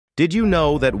Did you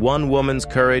know that one woman's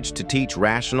courage to teach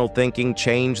rational thinking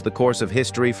changed the course of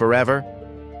history forever?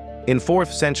 In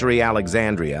 4th century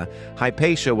Alexandria,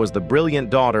 Hypatia was the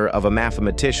brilliant daughter of a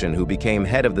mathematician who became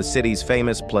head of the city's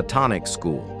famous Platonic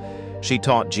school. She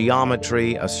taught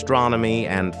geometry, astronomy,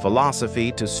 and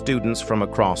philosophy to students from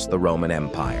across the Roman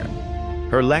Empire.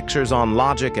 Her lectures on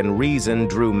logic and reason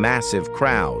drew massive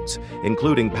crowds,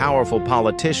 including powerful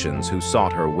politicians who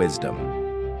sought her wisdom.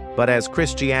 But as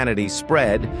Christianity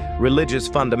spread, religious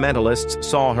fundamentalists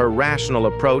saw her rational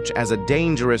approach as a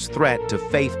dangerous threat to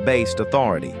faith-based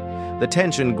authority. The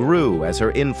tension grew as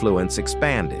her influence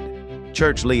expanded.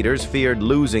 Church leaders feared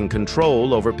losing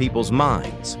control over people's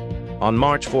minds. On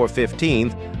March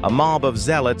 415, a mob of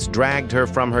zealots dragged her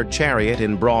from her chariot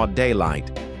in broad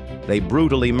daylight. They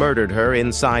brutally murdered her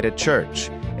inside a church,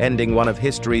 ending one of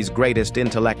history's greatest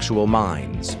intellectual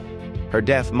minds. Her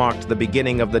death marked the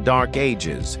beginning of the Dark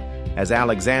Ages, as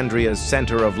Alexandria's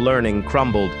center of learning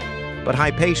crumbled, but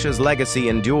Hypatia's legacy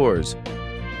endures.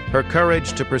 Her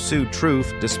courage to pursue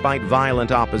truth despite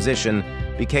violent opposition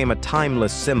became a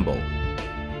timeless symbol.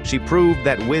 She proved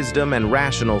that wisdom and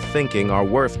rational thinking are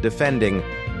worth defending,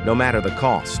 no matter the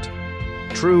cost.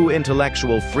 True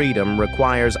intellectual freedom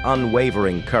requires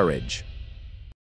unwavering courage.